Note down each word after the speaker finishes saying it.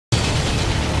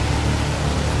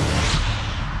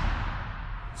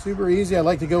Super easy. I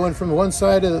like to go in from one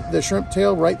side of the shrimp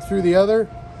tail right through the other.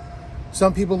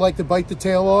 Some people like to bite the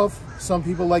tail off. Some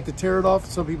people like to tear it off.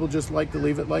 Some people just like to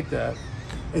leave it like that.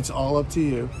 It's all up to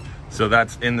you. So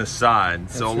that's in the side.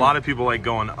 That's so a right. lot of people like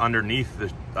going underneath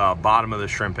the bottom of the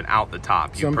shrimp and out the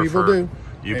top. Some people do.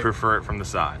 You prefer it from the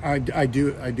side. I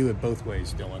do it both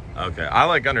ways, Dylan. Okay, I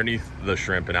like underneath the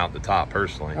shrimp and out the top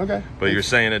personally. Okay. But you're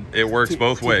saying it works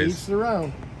both ways. Each their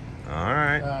own. All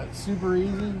right. Super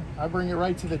easy. I bring it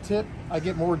right to the tip. I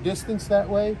get more distance that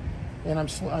way, and I'm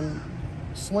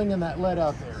slinging that lead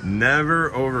out there.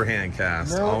 Never overhand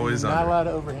cast. No, Always not under. allowed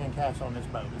to overhand cast on this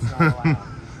boat. It's not allowed.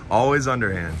 Always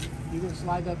underhand. You can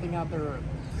slide that thing out there.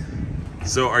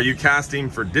 So are you casting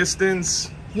for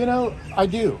distance? You know, I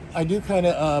do kind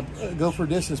of go for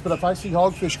distance, but if I see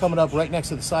hogfish coming up right next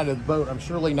to the side of the boat, I'm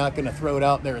surely not going to throw it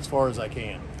out there as far as I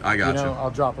can. I got you. I'll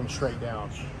drop them straight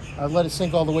down. I let it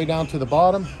sink all the way down to the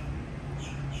bottom,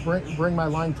 bring my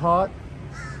line taut,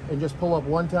 and just pull up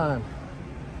one time,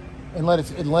 and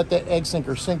let that egg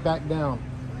sinker sink back down.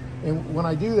 And when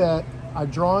I do that, I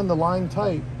draw in the line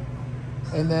tight,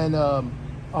 and then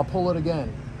I'll pull it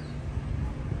again.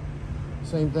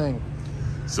 Same thing.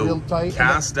 So real tight,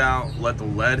 cast out, let the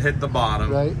lead hit the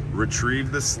bottom, right.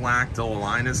 Retrieve the slack till the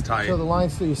line is tight. So the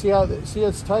line's, you see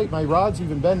it's tight. My rod's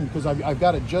even bending because I've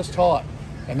got it just taut,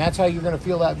 and that's how you're going to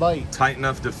feel that bite. Tight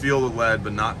enough to feel the lead,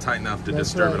 but not tight enough to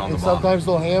disturb it on the bottom. Sometimes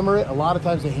they'll hammer it. A lot of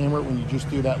times they hammer it when you just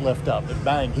do that lift up and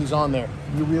bang, he's on there.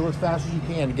 You reel as fast as you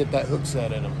can to get that hook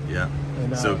set in him. Yeah.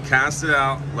 And, so cast it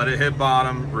out, let it hit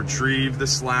bottom, retrieve the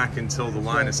slack until the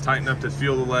line is tight enough to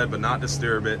feel the lead but not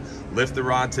disturb it. Lift the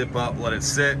rod tip up, let it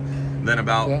sit. Then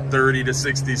about 30 to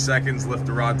 60 seconds, lift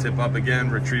the rod tip up again,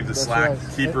 retrieve the slack. Right.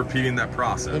 Keep repeating that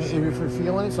process. And if you're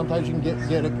feeling it, sometimes you can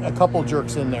get a couple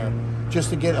jerks in there just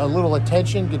to get a little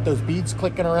attention, get those beads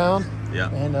clicking around. Yeah.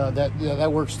 And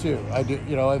that works too. I do,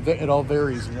 it all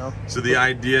varies, So the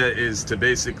idea is to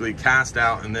basically cast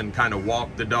out and then kind of walk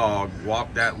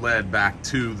that lead back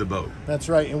to the boat. That's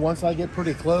right. And once I get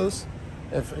pretty close,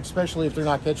 especially if they're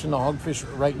not catching the hogfish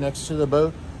right next to the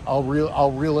boat, I'll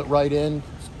reel it right in,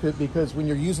 because when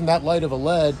you're using that light of a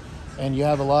lead, and you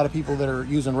have a lot of people that are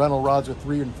using rental rods with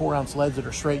 3 and 4 ounce leads that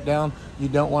are straight down, you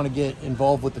don't want to get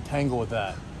involved with the tangle with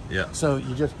that. Yeah. So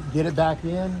you just get it back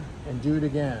in and do it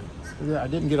again. I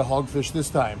didn't get a hogfish this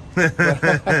time,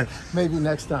 but maybe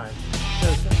next time.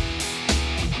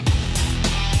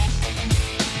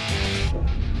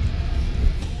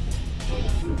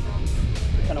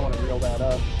 Kind of want to reel that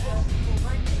up.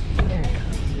 Yeah,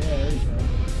 there you go.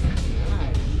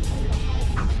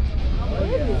 Oh,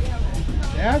 yeah.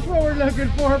 That's what we're looking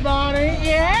for, Bonnie.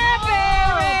 Yeah,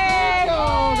 baby.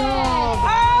 Oh, dog.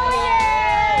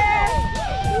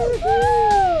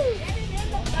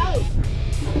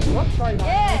 Whoops, sorry,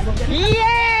 Yeah!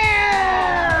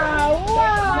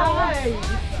 Wow! Nice.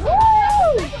 Woo!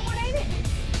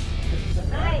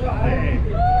 Nice.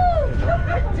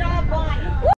 Good job,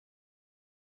 Bonnie.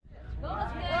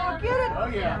 Get it. Oh,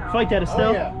 yeah. Fight that,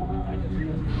 Estelle. Oh, yeah.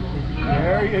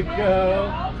 There you go.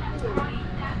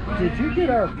 Did you get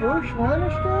our first one,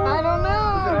 Estelle? I don't know.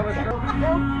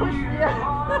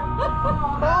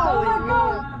 Holy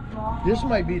man. This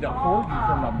might be the porgy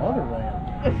from the motherland.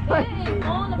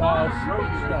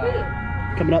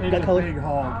 Coming up, It's that a color. big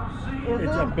hog.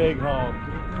 It's a big hog.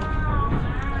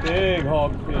 Big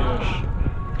hogfish.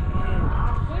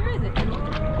 Where is it?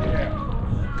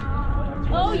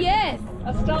 Oh yes,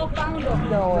 Estelle found him.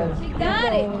 She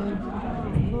got it.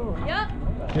 Yep.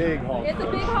 Big hog. It's a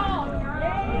big hog.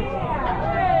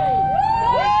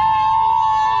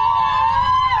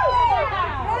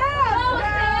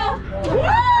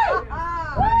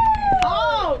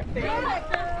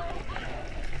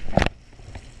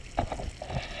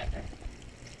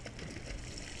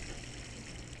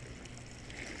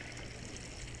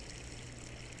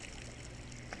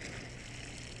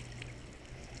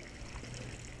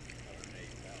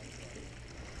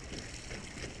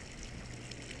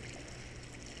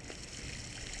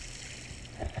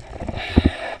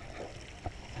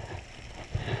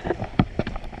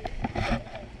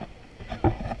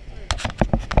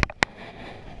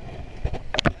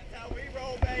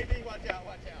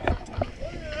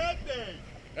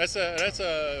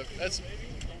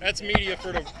 That's media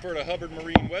for the Hubbard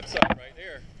Marine website right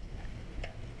there.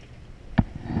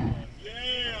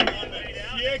 Yeah, on the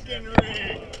chicken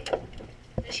rig.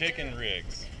 Chicken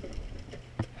rigs.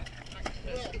 I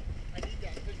need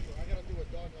that picture. I gotta do a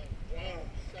doggone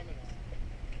seminar.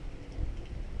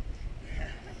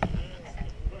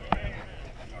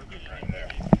 Right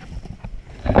there.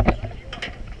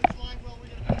 Which line will we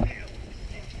get?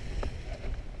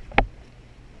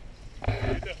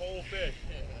 Get the whole fish.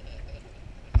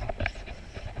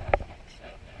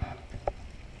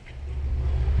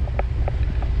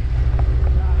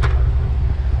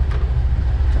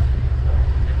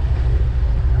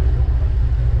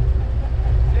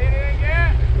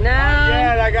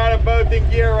 both in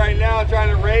gear right now,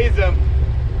 trying to raise him.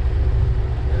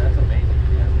 Yeah, that's amazing.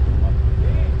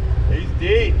 He's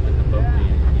deep. With the boat being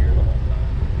in gear the whole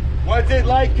time. What's it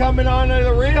like coming onto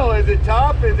the reel? Is it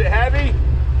tough? Is it heavy?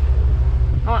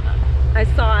 Oh, I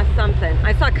saw something.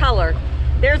 I saw color.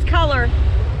 There's color.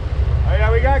 Oh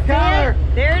yeah, we got color.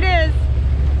 There it is.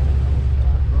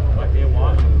 Might be a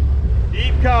Wahoo.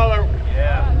 Deep color.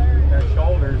 Yeah, got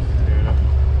shoulders.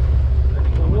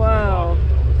 Whoa.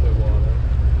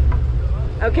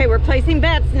 Okay, we're placing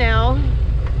bets now.